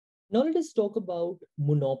Now let us talk about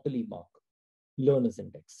monopoly mark, Lerner's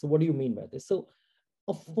index. So what do you mean by this? So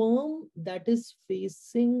a firm that is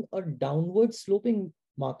facing a downward sloping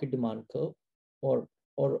market demand curve or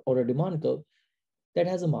a demand curve that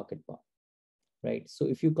has a market power, right? So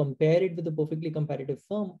if you compare it with a perfectly competitive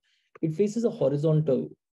firm, it faces a horizontal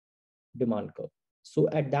demand curve. So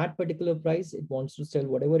at that particular price, it wants to sell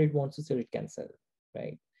whatever it wants to sell, it can sell,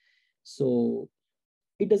 right? So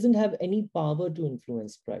it doesn't have any power to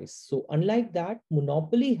influence price. So unlike that,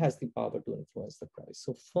 monopoly has the power to influence the price.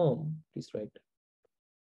 So firm, please write.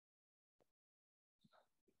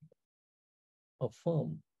 A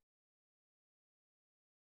firm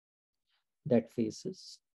that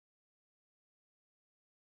faces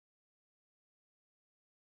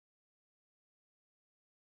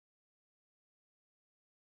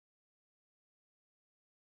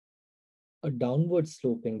a downward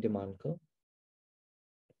sloping demand curve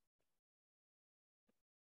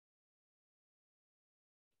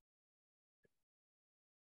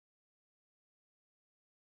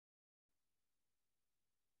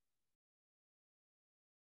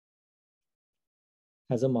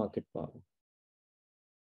has a market power.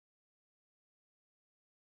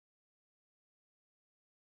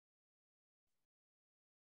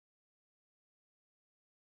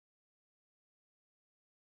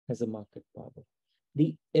 Has a market power.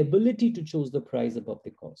 The ability to choose the price above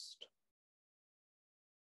the cost.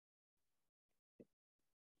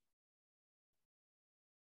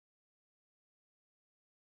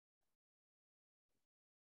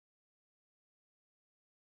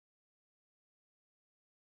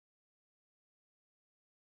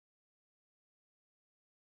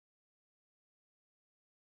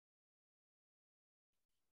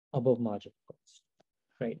 Above margin cost,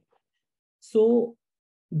 right? So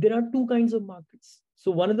there are two kinds of markets.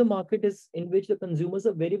 So one of the market is in which the consumers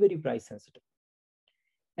are very, very price sensitive.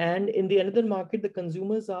 And in the another market, the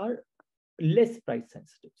consumers are less price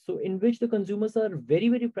sensitive. So in which the consumers are very,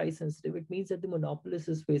 very price sensitive, it means that the monopolist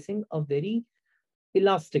is facing a very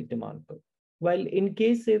elastic demand curve. While in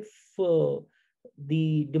case if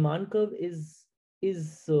the demand curve is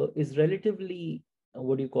relatively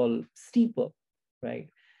what do you call steeper, right?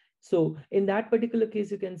 So in that particular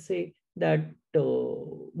case, you can say that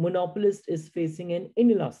monopolist is facing an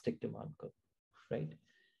inelastic demand curve, right?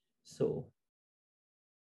 So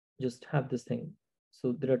just have this thing.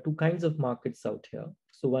 So there are two kinds of markets out here.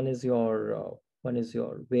 So one is your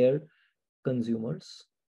where consumers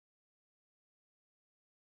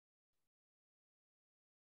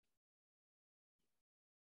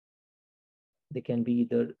they can be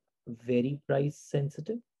either very price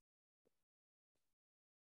sensitive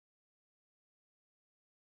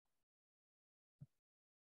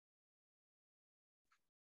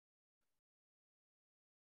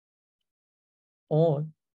or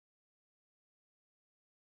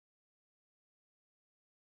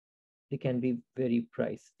they can be very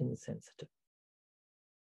price insensitive.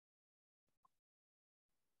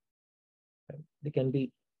 Right? They can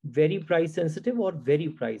be very price sensitive or very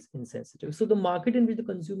price insensitive. So the market in which the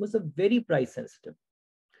consumers are very price sensitive.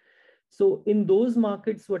 So in those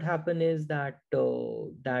markets, what happen is that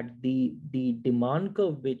the demand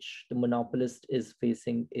curve which the monopolist is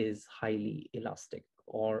facing is highly elastic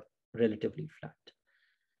or relatively flat.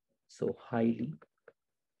 So highly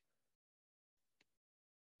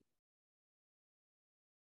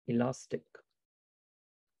elastic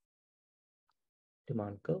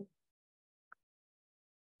demand curve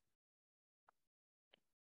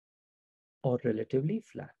or relatively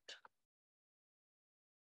flat.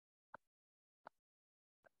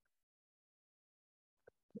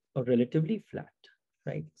 Or relatively flat,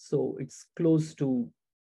 right? So it's close to,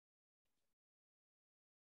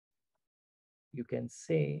 you can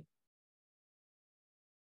say,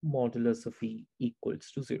 modulus of E equals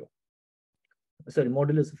to 0. Sorry,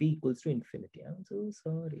 modulus of E equals to infinity. I'm so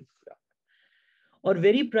sorry. Or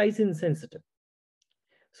very price insensitive.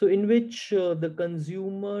 So in which the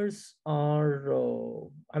consumers are,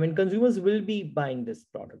 I mean, consumers will be buying this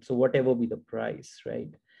product. So whatever be the price, right?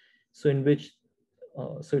 So in which,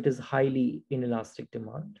 so it is highly inelastic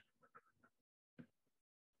demand.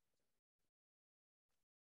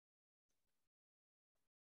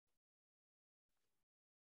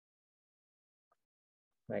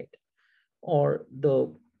 Right? Or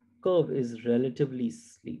the curve is relatively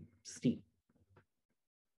steep.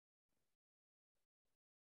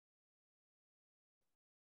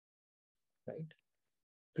 Right?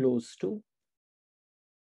 Close to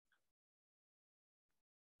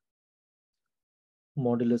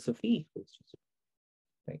modulus of E equals to 0.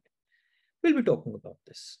 Right? We'll be talking about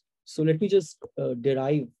this. So let me just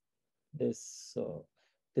derive this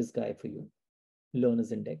this guy for you,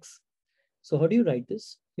 Lerner's index. So how do you write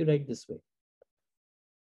this? You write this way.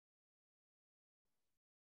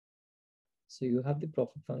 So you have the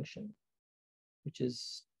profit function, which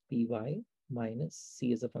is Py minus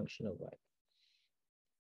C as a function of Y.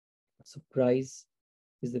 So price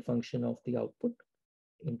is the function of the output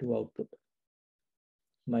into output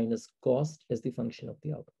minus cost as the function of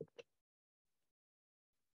the output.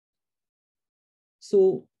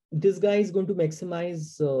 So this guy is going to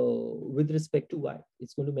maximize with respect to Y.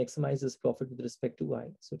 It's going to maximize his profit with respect to Y.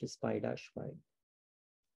 So it is pi dash Y.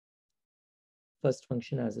 First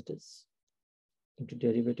function as it is into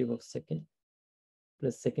derivative of second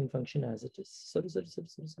plus second function as it is. Sorry.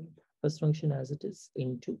 First function as it is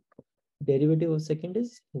into derivative of second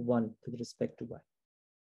is 1 with respect to Y.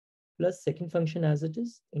 Plus second function as it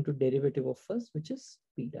is into derivative of first, which is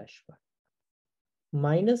P dash Y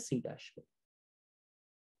minus C dash Y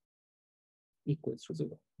equals to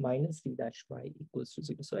 0. Minus C dash Y equals to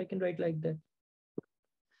 0. So I can write like that.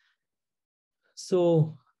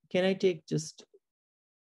 So can I take just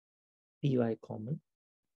Py common,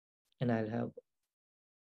 and I'll have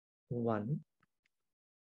 1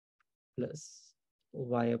 plus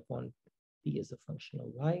Y upon P as a function of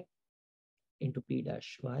Y into P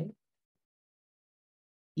dash Y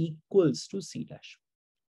equals to C dash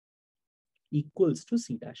Y equals to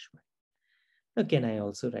C dash Y. Now can I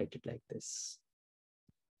also write it like this?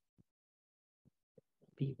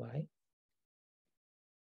 Py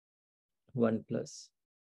 1 plus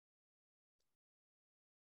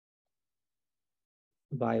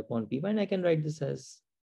Y upon Py, and I can write this as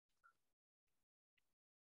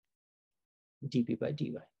dP by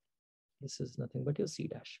dy. This is nothing but your C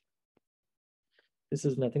dash. This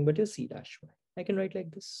is nothing but your C dash Y. I can write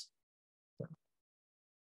like this.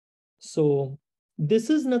 So this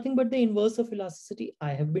is nothing but the inverse of elasticity.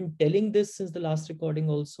 I have been telling this since the last recording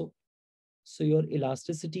also. So your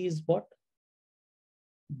elasticity is what?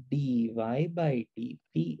 dy by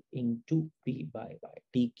dp into p by y,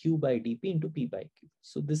 dq by dp into p by q.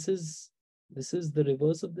 So this is the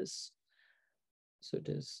reverse of this. So it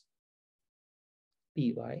is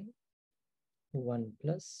py 1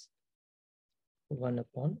 plus 1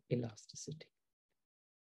 upon elasticity.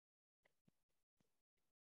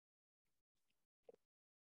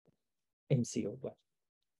 MC of y,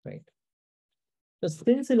 right? So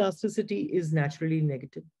since elasticity is naturally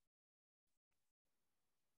negative,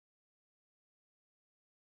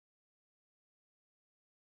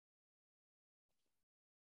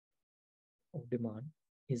 of demand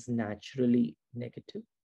is naturally negative,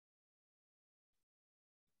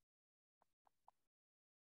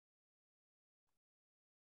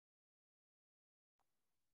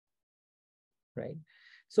 right?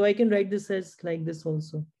 So I can write this as like this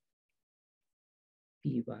also.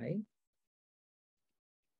 Py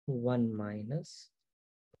 1 minus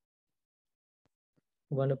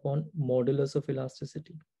 1 upon modulus of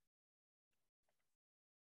elasticity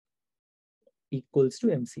equals to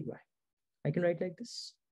MCY. I can write like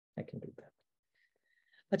this. I can do that.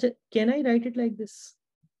 Achha, can I write it like this?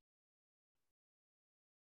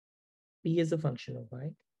 P is a function of Y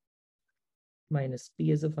minus P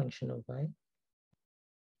is a function of Y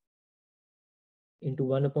into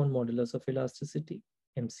 1 upon modulus of elasticity,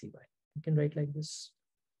 MCY. I can write like this.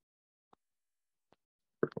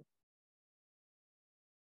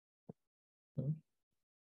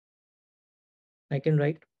 I can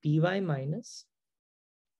write Py minus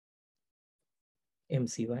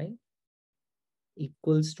MCY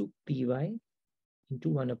equals to Py into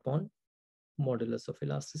 1 upon modulus of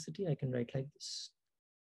elasticity. I can write like this.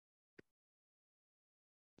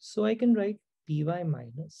 So I can write Py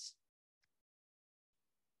minus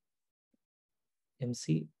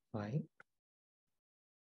MCY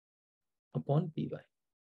upon Py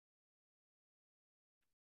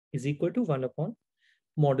is equal to 1 upon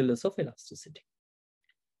modulus of elasticity.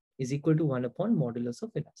 Is equal to 1 upon modulus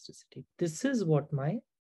of elasticity. This is what my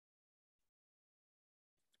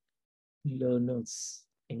Lerner's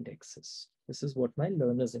index is. This is what my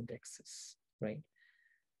Lerner's index is, right?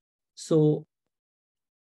 So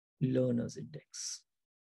Lerner's index.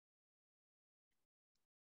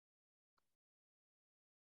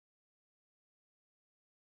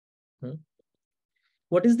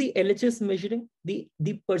 What is the LHS measuring? The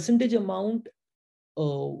percentage amount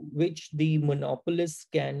which the monopolists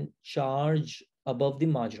can charge above the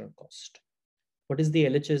marginal cost. What is the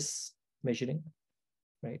LHS measuring,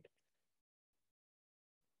 right?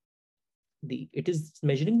 It is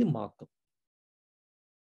measuring the markup.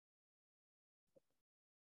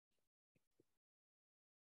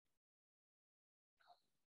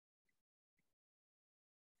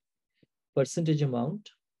 Percentage amount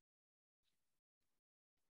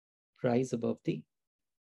price above the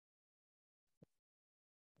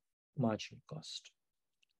marginal cost,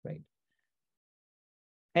 right?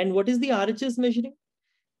 And what is the RHS measuring?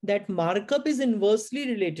 That markup is inversely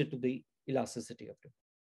related to the elasticity of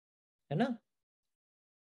demand.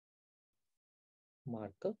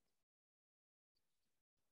 Markup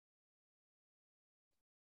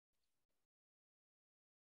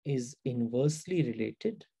is inversely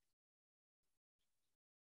related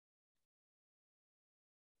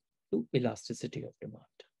to elasticity of demand,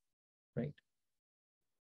 right?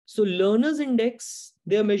 So Lerner's index,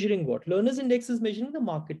 they are measuring what? Lerner's index is measuring the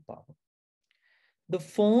market power. The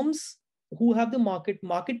firms who have the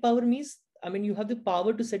market power means, I mean, you have the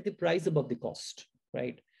power to set the price above the cost,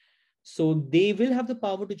 right? So they will have the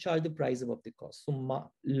power to charge the price above the cost. So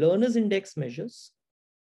Lerner's index measures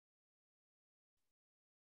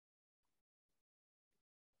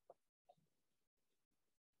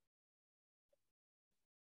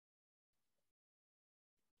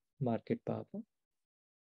market power,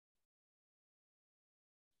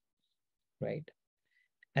 right,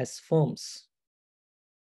 as firms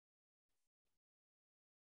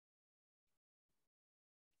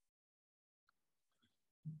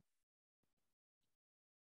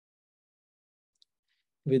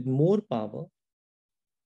with more power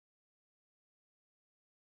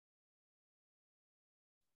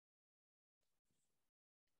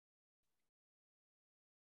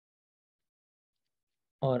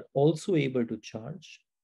are also able to charge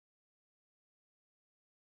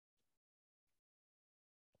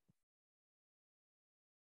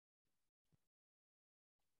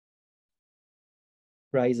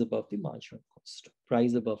price above the marginal cost,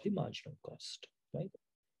 right?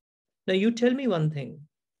 Now you tell me one thing.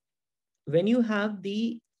 When you have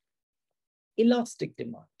the elastic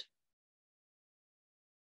demand,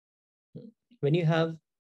 when you have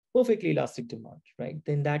perfectly elastic demand, right,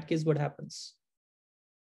 then in that case, what happens?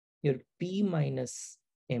 Your P minus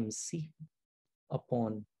MC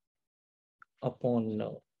upon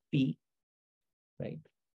P, right?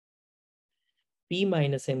 P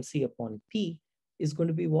minus MC upon P is going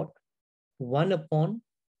to be what? 1 upon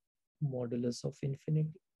modulus of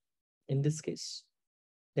infinity. In this case,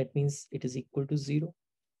 that means it is equal to 0.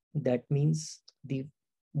 That means the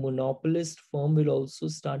monopolist firm will also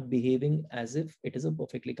start behaving as if it is a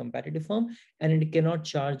perfectly competitive firm, and it cannot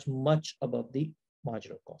charge much above the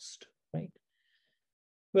marginal cost, right?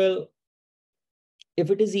 Well,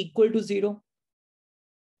 if it is equal to 0,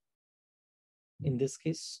 in this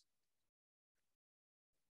case,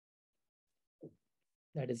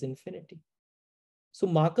 that is infinity. So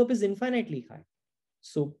markup is infinitely high.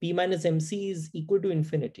 So P minus MC is equal to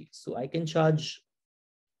infinity. So I can charge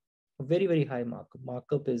a very, very high markup.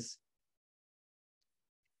 Markup is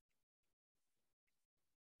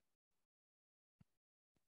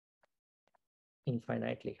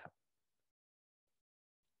infinitely high,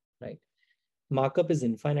 right? Markup is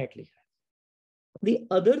infinitely high. The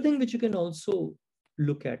other thing which you can also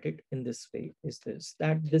look at it in this way is this,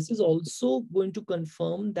 that this is also going to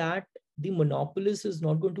confirm that the monopolist is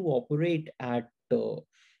not going to operate at the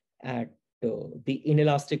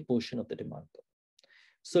inelastic portion of the demand curve.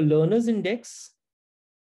 So Lerner's index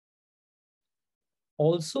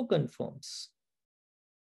also confirms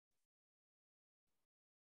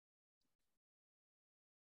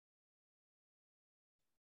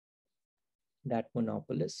that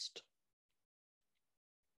monopolist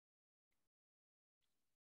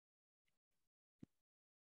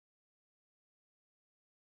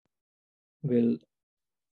will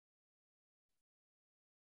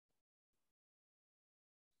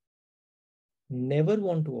never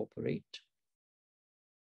want to operate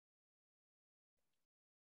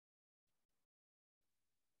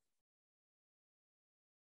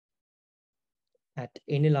at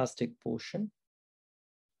inelastic portion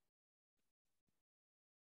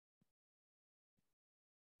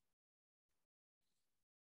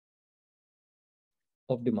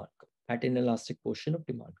of demand curve, at inelastic portion of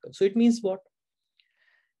demand curve. So it means what?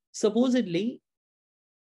 Supposedly,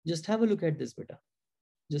 just have a look at this, beta.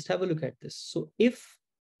 Just have a look at this. So if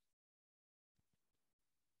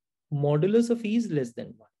modulus of E is less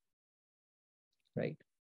than 1, right,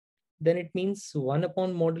 then it means 1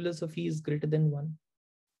 upon modulus of E is greater than 1.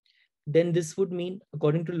 Then this would mean,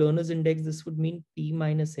 according to Lerner's index, this would mean P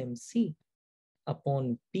minus MC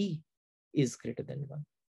upon P is greater than 1.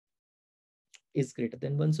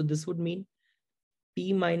 So this would mean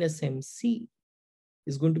P minus MC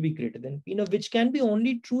is going to be greater than P. Now, which can be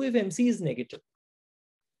only true if MC is negative.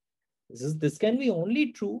 This can be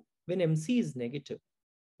only true when MC is negative,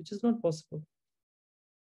 which is not possible.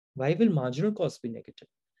 Why will marginal cost be negative?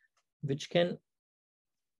 Which can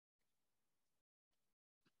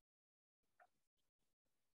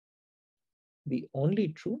be only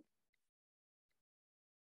true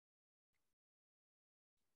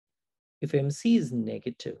if MC is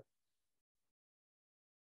negative.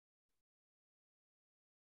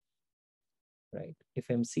 Right? If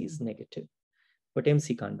MC is negative, but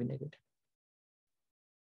MC can't be negative.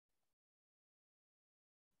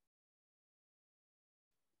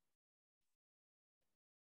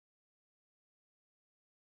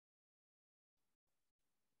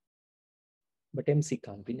 But MC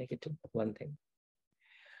can't be negative, one thing.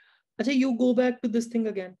 Achha, you go back to this thing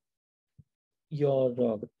again.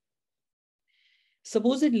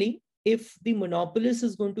 Supposedly, if the monopolist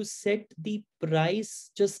is going to set the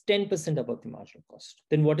price just 10% above the marginal cost,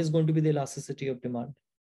 then what is going to be the elasticity of demand,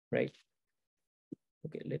 right?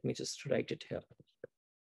 Okay, let me just write it here.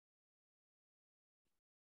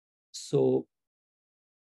 So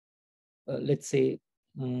let's say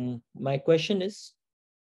my question is,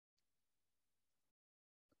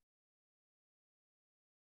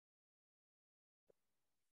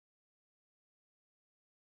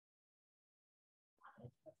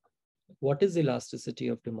 what is elasticity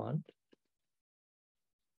of demand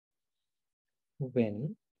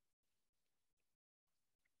when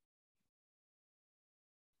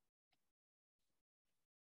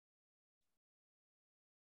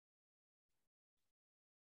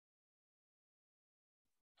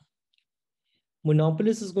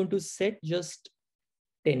monopolist is going to set just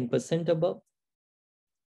 10% above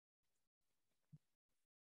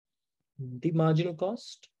the marginal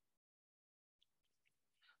cost,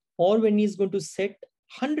 or when he's going to set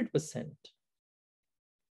 100%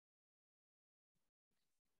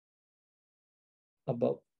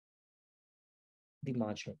 above the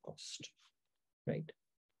marginal cost, right?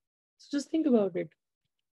 So just think about it.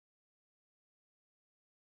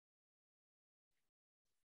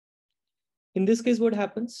 In this case, what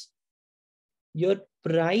happens? Your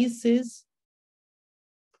price is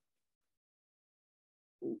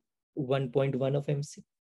 1.1 of MC.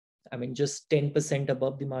 I mean, just 10%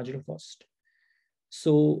 above the marginal cost.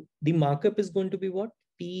 So the markup is going to be what?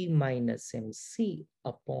 P minus MC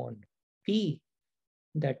upon P,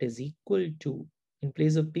 that is equal to, in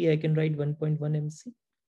place of P, I can write 1.1 MC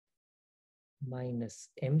minus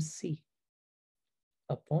MC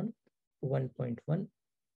upon 1.1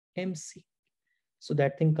 MC. So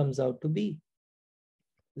that thing comes out to be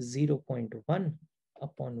 0.1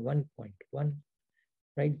 upon 1.1,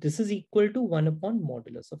 right? This is equal to 1 upon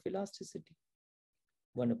modulus of elasticity.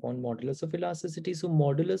 1 upon modulus of elasticity. So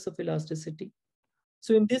modulus of elasticity.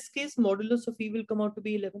 So in this case, modulus of E will come out to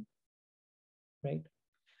be 11, right?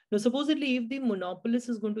 Now, supposedly, if the monopolist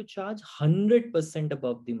is going to charge 100%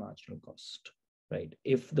 above the marginal cost, right?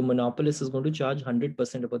 If the monopolist is going to charge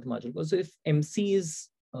 100% above the marginal cost, so if MC is,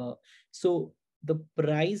 so the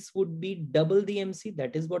price would be double the MC,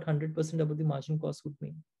 that is what 100% above the marginal cost would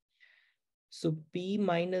mean. So P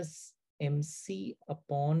minus MC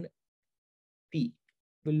upon P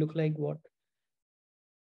will look like what?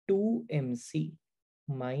 2MC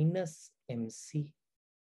minus MC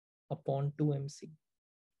upon 2MC.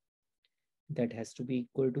 That has to be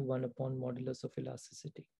equal to 1 upon modulus of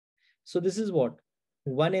elasticity. So this is what?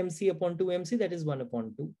 1 MC upon 2 MC, that is 1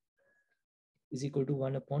 upon 2, is equal to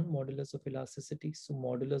 1 upon modulus of elasticity. So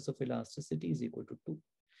modulus of elasticity is equal to 2.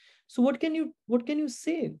 So what can you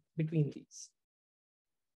say between these?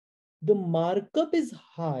 The markup is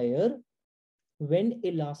higher when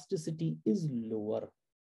elasticity is lower.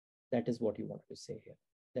 That is what you want to say here.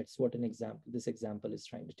 That's what this example is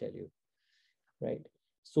trying to tell you, right?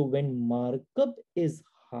 So when markup is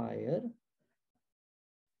higher,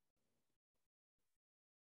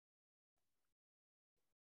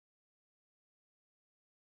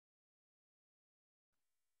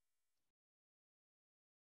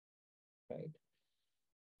 right,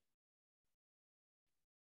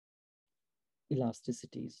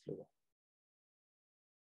 elasticity is lower.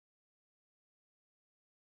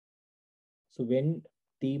 So when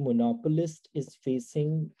the monopolist is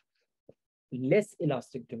facing less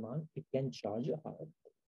elastic demand, it can charge a higher.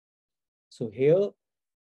 So here,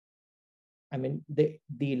 I mean, the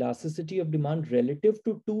elasticity of demand relative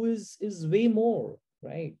to 2 is way more,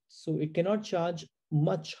 right? So it cannot charge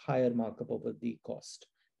much higher markup over the cost,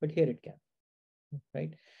 but here it can,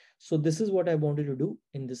 right? So this is what I wanted to do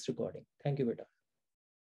in this recording. Thank you, Beta.